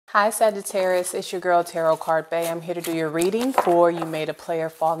Hi Sagittarius, it's your girl Tarot Card Bay. I'm here to do your reading for You Made a Player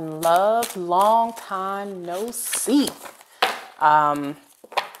Fall in Love. Long time no see. I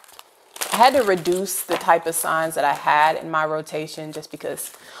had to reduce the type of signs that I had in my rotation just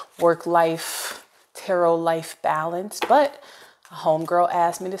because work life, tarot life balance. But a homegirl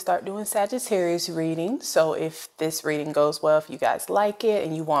asked me to start doing Sagittarius readings. So if this reading goes well, if you guys like it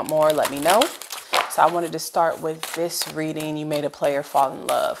and you want more, let me know. So I wanted to start with this reading, You Made a Player Fall in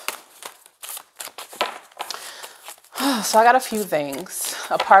Love. So I got a few things.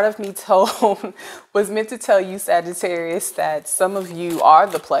 A part of me was meant to tell you, Sagittarius, that some of you are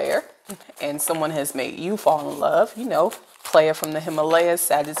the player and someone has made you fall in love. You know, player from the Himalayas,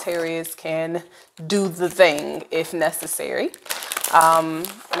 Sagittarius can do the thing if necessary. And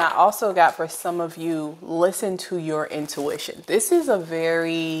I also got for some of you, listen to your intuition. This is a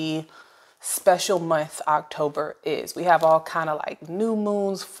very special month October is. We have all kind of like new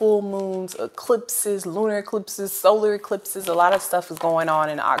moons, full moons, eclipses, lunar eclipses, solar eclipses. A lot of stuff is going on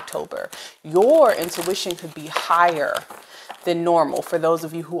in October. Your intuition could be higher than normal for those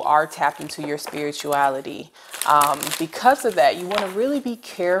of you who are tapped into your spirituality. Because of that, you want to really be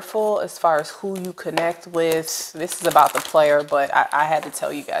careful as far as who you connect with. This is about the player, but I had to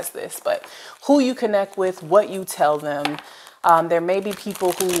tell you guys this, but who you connect with, what you tell them. There may be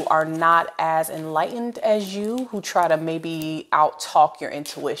people who are not as enlightened as you who try to maybe out-talk your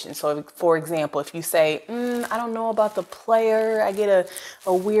intuition. So, for example, if you say, I don't know about the player, I get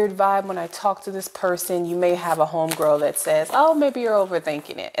a weird vibe when I talk to this person, you may have a homegirl that says, oh, maybe you're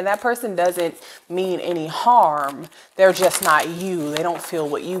overthinking it. And that person doesn't mean any harm. They're just not you. They don't feel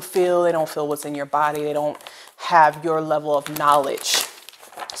what you feel. They don't feel what's in your body. They don't have your level of knowledge.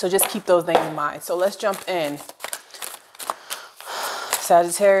 So just keep those things in mind. So let's jump in.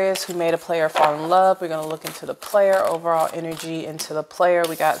 Sagittarius, who made a player fall in love. We're going to look into the player, overall energy into the player.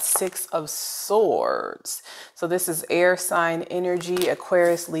 We got 6 of Swords. So this is air sign energy,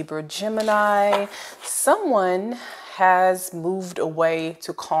 Aquarius, Libra, Gemini. Someone has moved away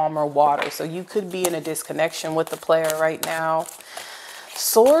to calmer water. So you could be in a disconnection with the player right now.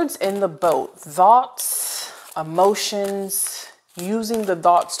 Swords in the boat, thoughts, emotions, using the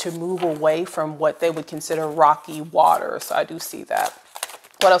thoughts to move away from what they would consider rocky water. So I do see that.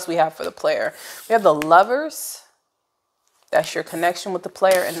 What else we have for the player? We have the Lovers. That's your connection with the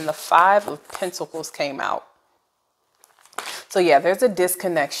player. And then the 5 of Pentacles came out. So yeah, there's a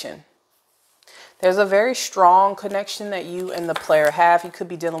disconnection. There's a very strong connection that you and the player have. You could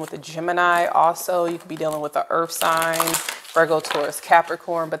be dealing with a Gemini also. You could be dealing with an earth sign, Virgo, Taurus,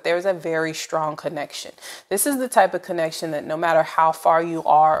 Capricorn. But there's a very strong connection. This is the type of connection that no matter how far you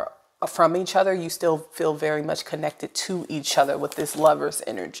are from each other, you still feel very much connected to each other with this Lover's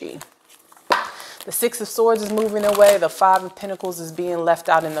energy. The 6 of Swords is moving away. The 5 of Pentacles is being left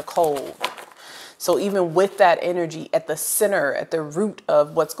out in the cold. So even with that energy at the center, at the root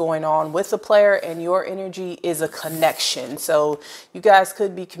of what's going on with the player and your energy is a connection. So you guys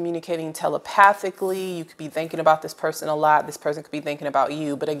could be communicating telepathically. You could be thinking about this person a lot. This person could be thinking about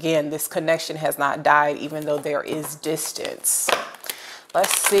you. But again, this connection has not died, even though there is distance.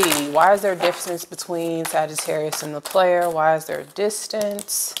 Let's see. Why is there a distance between Sagittarius and the player? Why is there a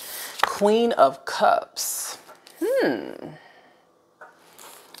distance? Queen of Cups. And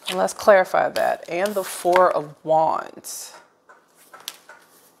let's clarify that. And the 4 of Wands.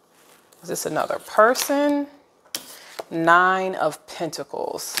 Is this another person? 9 of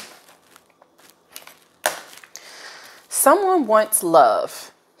Pentacles. Someone wants love.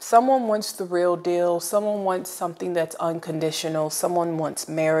 Someone wants the real deal. Someone wants something that's unconditional. Someone wants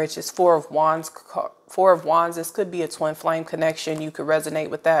marriage. It's 4 of Wands. 4 of Wands. This could be a twin flame connection. You could resonate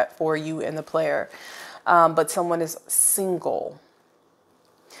with that for you and the player. But someone is single.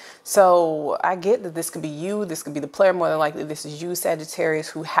 So I get that this could be you. This could be the player. More than likely, this is you, Sagittarius,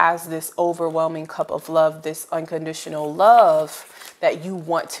 who has this overwhelming cup of love, this unconditional love that you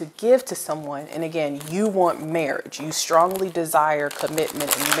want to give to someone. And again, you want marriage. You strongly desire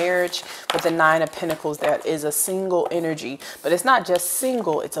commitment and marriage. With the 9 of Pentacles, that is a single energy. But it's not just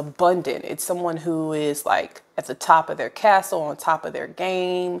single, it's abundant. It's someone who is like at the top of their castle, on top of their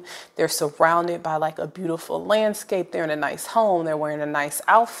game. They're surrounded by like a beautiful landscape. They're in a nice home. They're wearing a nice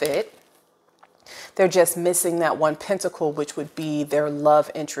outfit. They're just missing that 1 pentacle, which would be their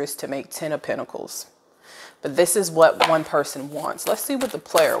love interest to make 10 of Pentacles. But this is what one person wants. Let's see what the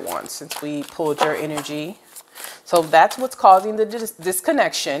player wants since we pulled your energy. So that's what's causing the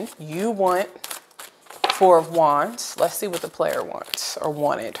disconnection. You want 4 of Wands. Let's see what the player wants or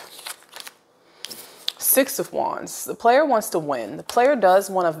wanted. Six of Wands. The player wants to win. The player does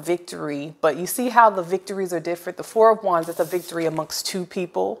want a victory, but you see how the victories are different. The Four of Wands is a victory amongst two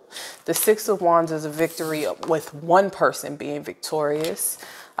people. The Six of Wands is a victory with one person being victorious.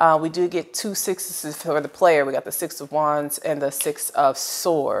 We do get two sixes for the player. We got the Six of Wands and the Six of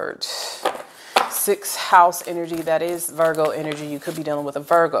Swords. Sixth house energy, that is Virgo energy. You could be dealing with a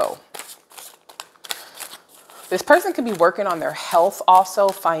Virgo. This person could be working on their health also,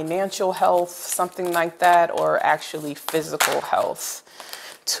 financial health, something like that, or actually physical health.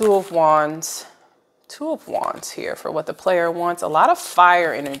 Two of Wands here for what the player wants. A lot of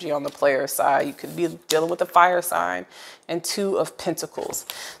fire energy on the player side. You could be dealing with a fire sign. And Two of Pentacles.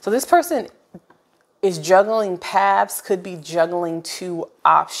 So this person is juggling paths, could be juggling two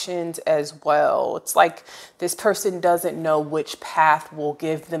options as well. It's like this person doesn't know which path will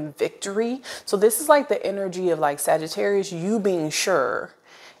give them victory. So this is like the energy of like Sagittarius, you being sure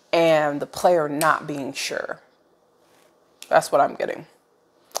and the player not being sure. That's what I'm getting.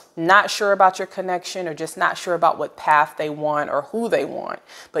 Not sure about your connection or just not sure about what path they want or who they want,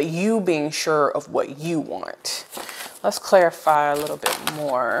 but you being sure of what you want. Let's clarify a little bit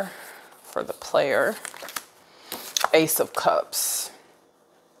more for the player. Ace of Cups.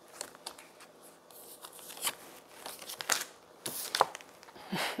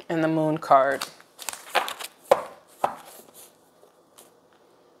 And the Moon card.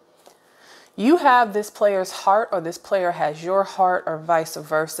 You have this player's heart or this player has your heart or vice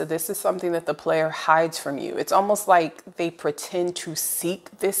versa. This is something that the player hides from you. It's almost like they pretend to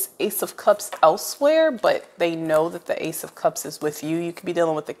seek this Ace of Cups elsewhere, but they know that the Ace of Cups is with you. You could be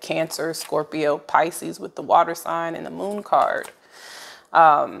dealing with the Cancer, Scorpio, Pisces with the water sign and the Moon card.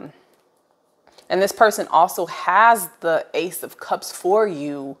 And this person also has the Ace of Cups for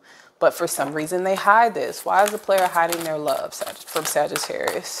you, but for some reason they hide this. Why is the player hiding their love from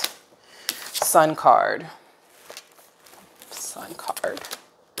Sagittarius? Sun card. Sun card.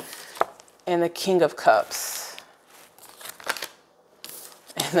 And the King of Cups.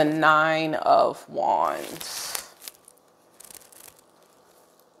 And the Nine of Wands.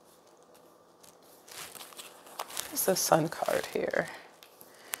 What's the Sun card here?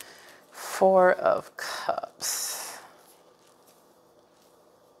 Four of Cups.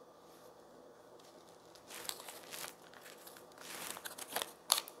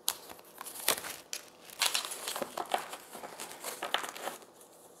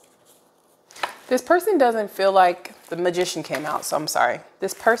 This person doesn't feel like, the Magician came out, so I'm sorry.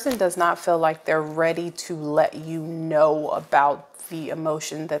 This person does not feel like they're ready to let you know about the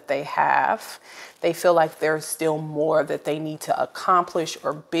emotion that they have. They feel like there's still more that they need to accomplish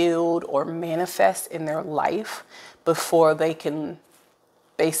or build or manifest in their life before they can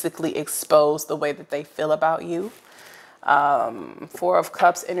basically expose the way that they feel about you. Four of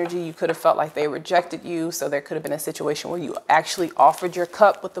Cups energy, you could have felt like they rejected you. So there could have been a situation where you actually offered your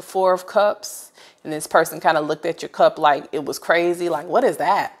cup with the Four of Cups. And this person kind of looked at your cup like it was crazy. Like, what is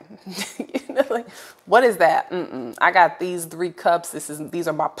that? You know, like, what is that? I got these 3 cups. These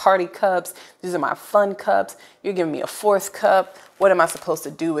are my party cups. These are my fun cups. You're giving me a 4th cup. What am I supposed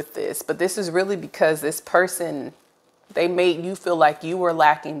to do with this? But this is really because this person, they made you feel like you were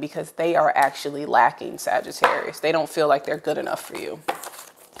lacking because they are actually lacking, Sagittarius. They don't feel like they're good enough for you.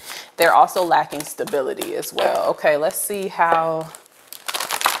 They're also lacking stability as well. Okay, let's see how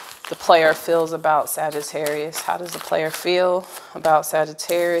the player feels about Sagittarius. How does the player feel about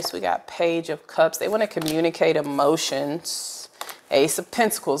Sagittarius? We got Page of Cups. They want to communicate emotions. Ace of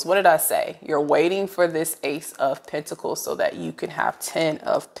Pentacles. What did I say? You're waiting for this Ace of Pentacles so that you can have 10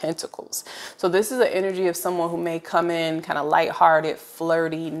 of Pentacles. So this is the energy of someone who may come in kind of lighthearted,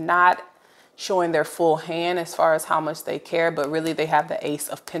 flirty, not showing their full hand as far as how much they care, but really they have the Ace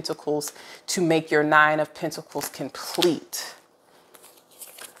of Pentacles to make your 9 of Pentacles complete.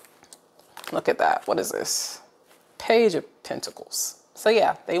 Look at that. What is this? Page of Pentacles. So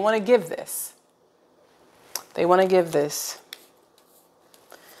yeah, they want to give this. They want to give this.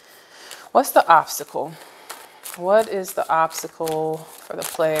 What's the obstacle? What is the obstacle for the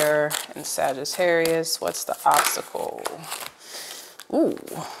player in Sagittarius? What's the obstacle? Ooh,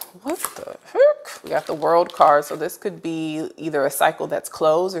 what the heck? We got the World card. So this could be either a cycle that's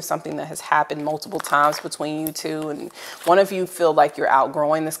closed or something that has happened multiple times between you two. And one of you feel like you're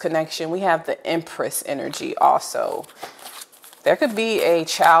outgrowing this connection. We have the Empress energy also. There could be a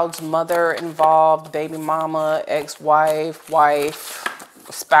child's mother involved, baby mama, ex-wife, wife,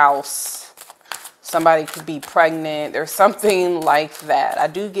 spouse. Somebody could be pregnant. There's something like that. I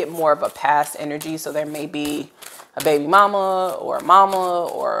do get more of a past energy. So there may be a baby mama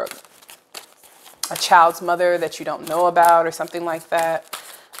or a child's mother that you don't know about or something like that.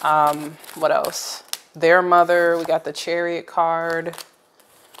 What else? their mother. We got the Chariot card.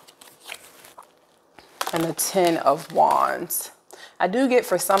 And the 10 of Wands. I do get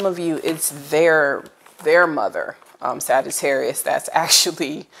for some of you, it's their mother, Sagittarius, that's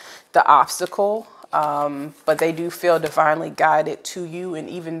actually the obstacle. But they do feel divinely guided to you. And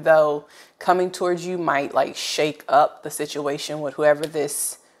even though coming towards you might like shake up the situation with whoever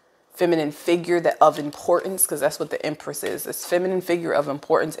this feminine figure that of importance, because that's what the Empress is, this feminine figure of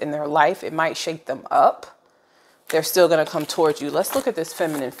importance in their life, it might shake them up. They're still going to come towards you. Let's look at this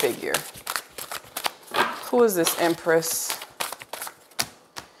feminine figure. Who is this Empress?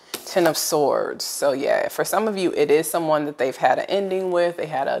 10 of Swords. So yeah, for some of you, it is someone that they've had an ending with. They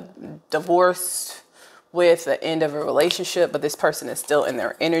had a divorce with, the end of a relationship, but this person is still in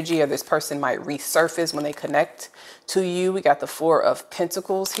their energy, or this person might resurface when they connect to you. We got the 4 of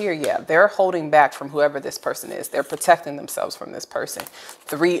Pentacles here. Yeah, they're holding back from whoever this person is. They're protecting themselves from this person.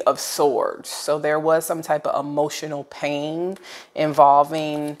 3 of Swords. So there was some type of emotional pain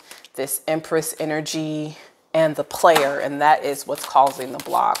involving this Empress energy and the player, and that is what's causing the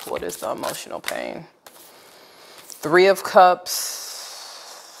block. What is the emotional pain? 3 of Cups,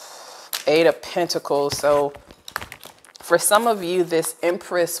 8 of Pentacles. So for some of you, this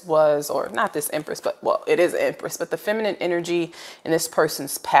Empress was, or not this Empress, but well, it is an Empress, but the feminine energy in this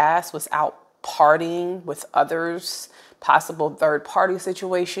person's past was out partying with others, possible third party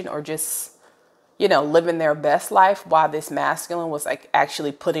situation, or just, you know, living their best life, while this masculine was like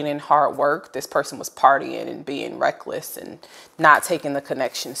actually putting in hard work. This person was partying and being reckless and not taking the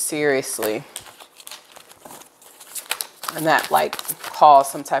connection seriously. And that like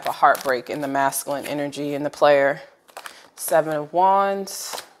caused some type of heartbreak in the masculine energy in the player. 7 of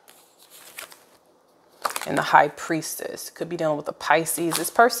Wands and the High Priestess. Could be dealing with a Pisces. This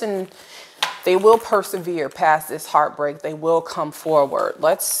person, they will persevere past this heartbreak. They will come forward.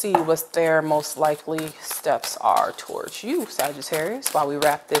 Let's see what their most likely steps are towards you, Sagittarius, while we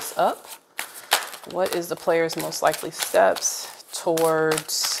wrap this up. What is the player's most likely steps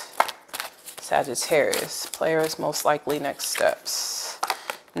towards Sagittarius? Player's most likely next steps.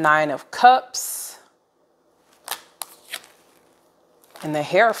 9 of Cups and the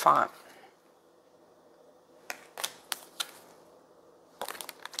Hierophant.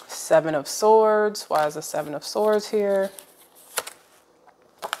 7 of Swords. Why is the 7 of Swords here?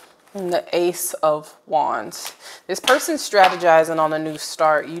 And the Ace of Wands. This person's strategizing on a new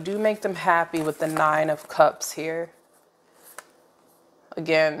start. You do make them happy with the 9 of Cups here.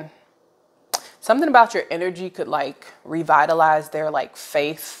 Again, something about your energy could like revitalize their like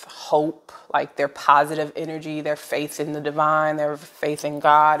faith, hope, like their positive energy, their faith in the divine, their faith in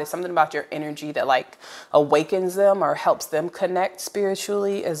God. It's something about your energy that like awakens them or helps them connect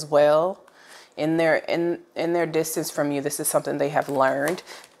spiritually as well. In their distance from you, this is something they have learned.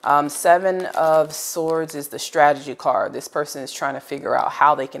 7 of Swords is the strategy card. This person is trying to figure out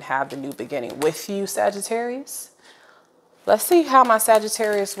how they can have the new beginning with you, Sagittarius. Let's see how my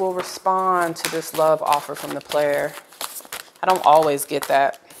Sagittarius will respond to this love offer from the player. I don't always get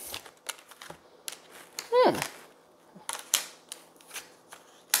that.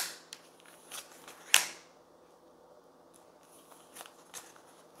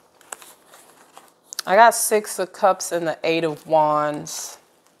 I got 6 of Cups and the 8 of Wands.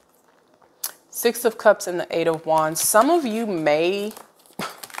 6 of Cups and the 8 of Wands. Some of you may,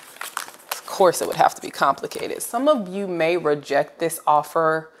 of course it would have to be complicated. Some of you may reject this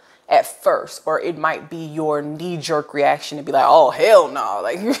offer at first, or it might be your knee-jerk reaction to be like, oh, hell no.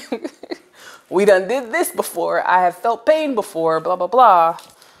 Like, we done did this before. I have felt pain before, blah, blah, blah.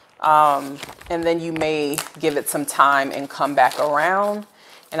 And then you may give it some time and come back around.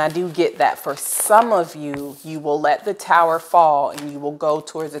 And I do get that for some of you, you will let the tower fall and you will go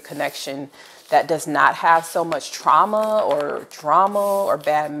towards a connection that does not have so much trauma or drama or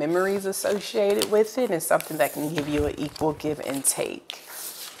bad memories associated with it, and something that can give you an equal give and take.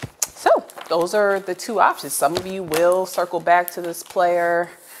 So those are the 2 options. Some of you will circle back to this player.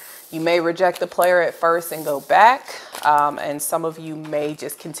 You may reject the player at first and go back. And some of you may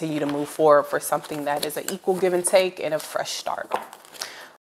just continue to move forward for something that is an equal give and take and a fresh start.